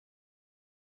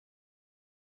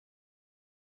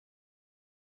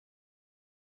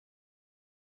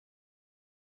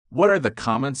What are the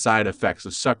common side effects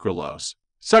of sucralose?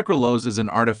 Sucralose is an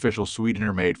artificial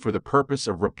sweetener made for the purpose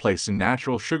of replacing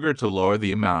natural sugar to lower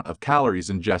the amount of calories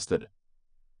ingested,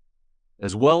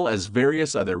 as well as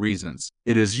various other reasons.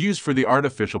 It is used for the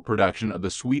artificial production of the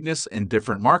sweetness in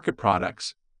different market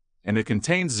products, and it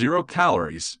contains 0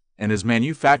 calories and is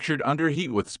manufactured under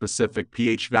heat with specific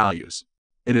pH values.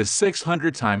 It is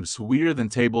 600 times sweeter than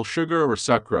table sugar or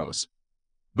sucrose.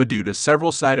 But due to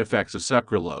several side effects of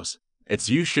sucralose, its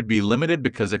use should be limited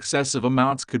because excessive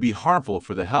amounts could be harmful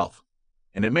for the health,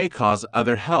 and it may cause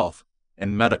other health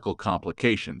and medical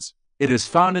complications. It is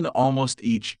found in almost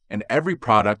each and every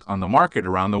product on the market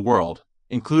around the world,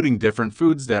 including different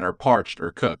foods that are parched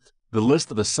or cooked. The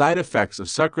list of the side effects of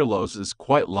sucralose is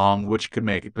quite long, which could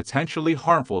make it potentially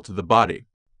harmful to the body.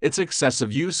 Its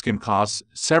excessive use can cause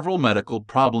several medical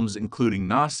problems, including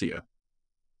nausea,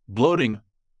 bloating,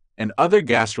 and other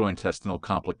gastrointestinal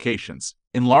complications.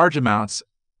 In large amounts,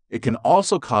 it can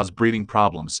also cause breathing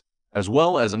problems, as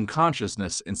well as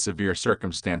unconsciousness in severe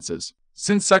circumstances.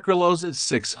 Since sucralose is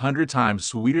 600 times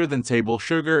sweeter than table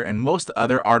sugar and most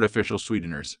other artificial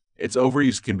sweeteners, its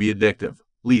overuse can be addictive,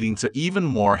 leading to even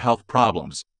more health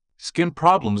problems. Skin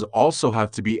problems also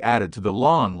have to be added to the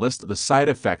long list of the side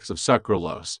effects of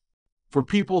sucralose. For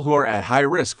people who are at high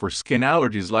risk for skin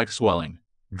allergies like swelling,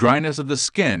 dryness of the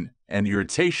skin, and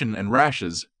irritation and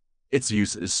rashes, its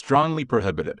use is strongly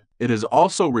prohibited. It is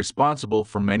also responsible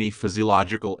for many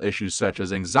physiological issues such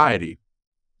as anxiety,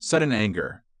 sudden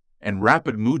anger, and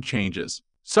rapid mood changes.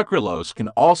 Sucralose can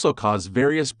also cause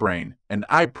various brain and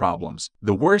eye problems.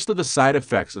 The worst of the side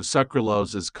effects of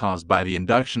sucralose is caused by the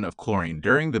induction of chlorine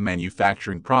during the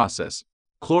manufacturing process.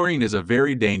 Chlorine is a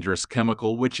very dangerous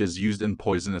chemical which is used in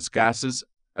poisonous gases,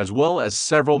 as well as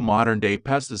several modern-day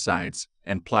pesticides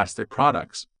and plastic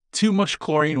products. Too much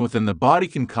chlorine within the body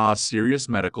can cause serious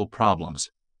medical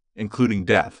problems, including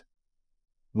death,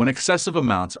 when excessive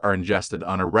amounts are ingested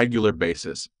on a regular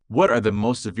basis. What are the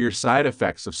most severe side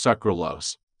effects of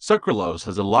sucralose? Sucralose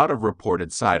has a lot of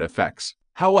reported side effects.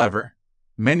 However,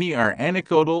 many are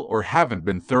anecdotal or haven't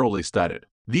been thoroughly studied.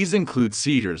 These include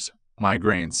seizures,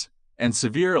 migraines, and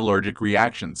severe allergic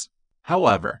reactions.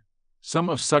 However, some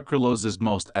of sucralose's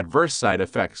most adverse side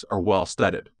effects are well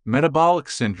studied. Metabolic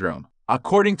syndrome.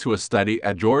 According to a study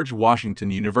at George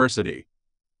Washington University,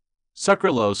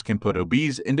 sucralose can put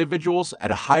obese individuals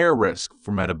at a higher risk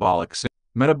for metabolic syndrome.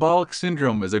 Metabolic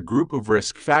syndrome is a group of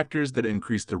risk factors that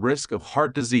increase the risk of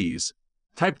heart disease,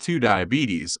 type 2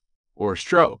 diabetes, or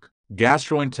stroke.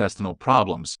 Gastrointestinal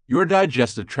problems. Your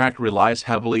digestive tract relies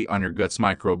heavily on your gut's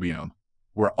microbiome,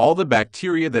 where all the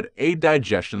bacteria that aid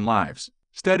digestion lives.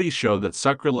 Studies show that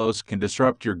sucralose can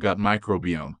disrupt your gut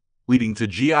microbiome, leading to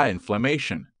GI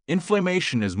inflammation.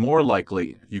 Inflammation is more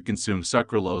likely if you consume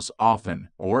sucralose often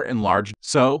or in large.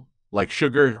 So, like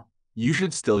sugar, you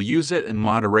should still use it in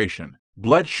moderation.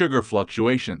 Blood sugar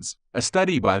fluctuations. A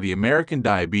study by the American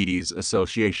Diabetes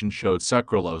Association showed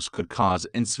sucralose could cause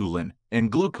insulin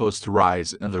and glucose to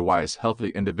rise in otherwise healthy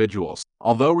individuals.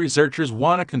 Although researchers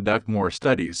want to conduct more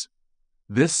studies,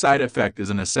 this side effect is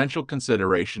an essential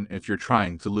consideration if you're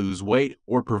trying to lose weight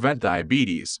or prevent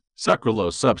diabetes.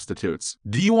 Sucralose substitutes.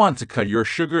 Do you want to cut your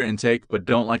sugar intake but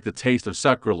don't like the taste of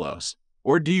sucralose?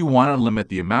 Or do you want to limit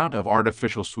the amount of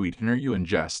artificial sweetener you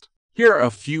ingest? Here are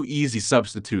a few easy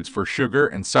substitutes for sugar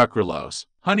and sucralose.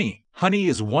 Honey. Honey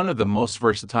is one of the most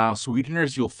versatile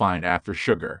sweeteners you'll find after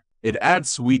sugar. It adds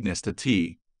sweetness to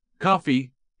tea,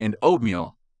 coffee, and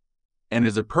oatmeal, and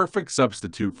is a perfect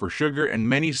substitute for sugar in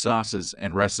many sauces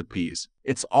and recipes.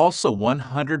 It's also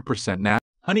 100% natural.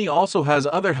 Honey also has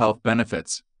other health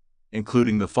benefits,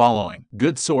 including the following: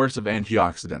 good source of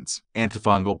antioxidants,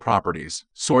 antifungal properties,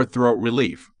 sore throat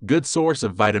relief, good source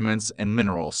of vitamins and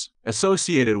minerals,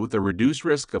 associated with a reduced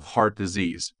risk of heart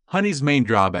disease. Honey's main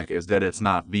drawback is that it's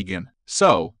not vegan.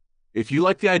 So, if you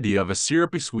like the idea of a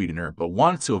syrupy sweetener but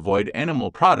want to avoid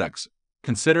animal products,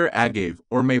 consider agave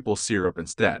or maple syrup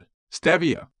instead.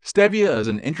 Stevia. Stevia is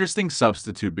an interesting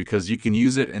substitute because you can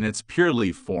use it in its pure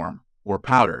leaf form or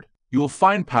powdered. You will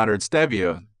find powdered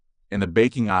stevia in the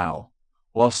baking aisle,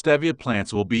 while stevia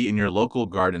plants will be in your local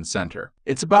garden center.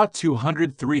 It's about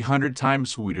 200–300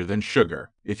 times sweeter than sugar.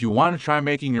 If you want to try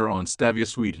making your own stevia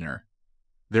sweetener,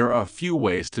 there are a few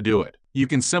ways to do it. You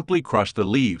can simply crush the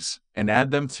leaves and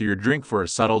add them to your drink for a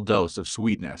subtle dose of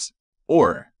sweetness.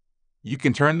 Or, you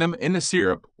can turn them into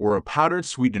syrup or a powdered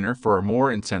sweetener for a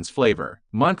more intense flavor.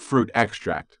 Monk fruit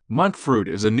extract. Monk fruit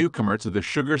is a newcomer to the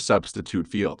sugar substitute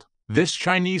field. This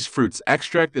Chinese fruit's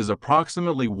extract is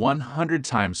approximately 100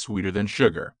 times sweeter than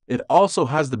sugar. It also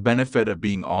has the benefit of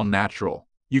being all natural.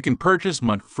 You can purchase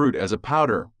monk fruit as a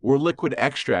powder or liquid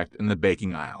extract in the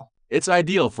baking aisle. It's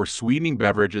ideal for sweetening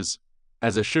beverages,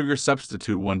 as a sugar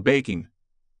substitute when baking,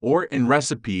 or in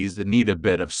recipes that need a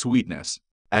bit of sweetness.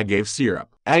 Agave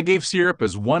syrup. Agave syrup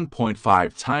is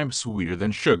 1.5 times sweeter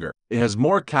than sugar. It has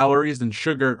more calories than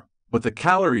sugar, but the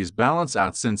calories balance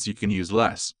out since you can use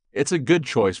less. It's a good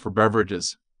choice for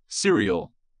beverages,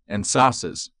 cereal, and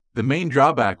sauces. The main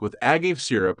drawback with agave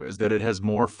syrup is that it has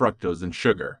more fructose than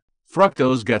sugar.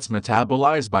 Fructose gets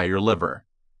metabolized by your liver,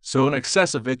 so an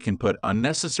excess of it can put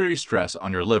unnecessary stress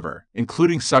on your liver,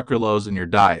 including sucralose in your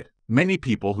diet. Many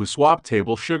people who swap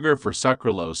table sugar for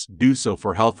sucralose do so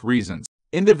for health reasons.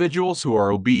 Individuals who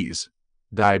are obese,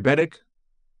 diabetic,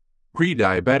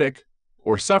 pre-diabetic,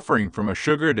 or suffering from a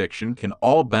sugar addiction can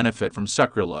all benefit from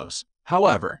sucralose.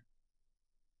 However,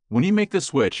 when you make the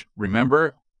switch,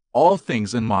 remember, all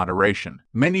things in moderation.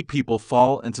 Many people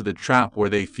fall into the trap where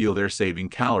they feel they're saving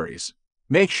calories.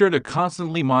 Make sure to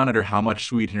constantly monitor how much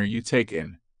sweetener you take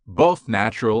in, both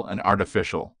natural and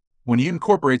artificial. When you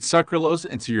incorporate sucralose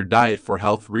into your diet for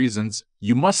health reasons,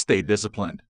 you must stay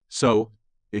disciplined. So,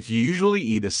 if you usually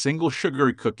eat a single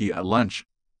sugary cookie at lunch,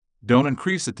 don't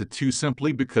increase it to 2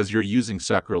 simply because you're using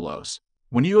sucralose.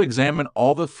 When you examine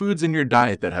all the foods in your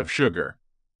diet that have sugar,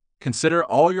 consider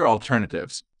all your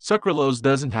alternatives. Sucralose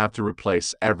doesn't have to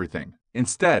replace everything.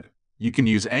 Instead, you can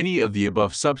use any of the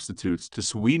above substitutes to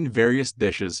sweeten various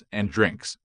dishes and drinks.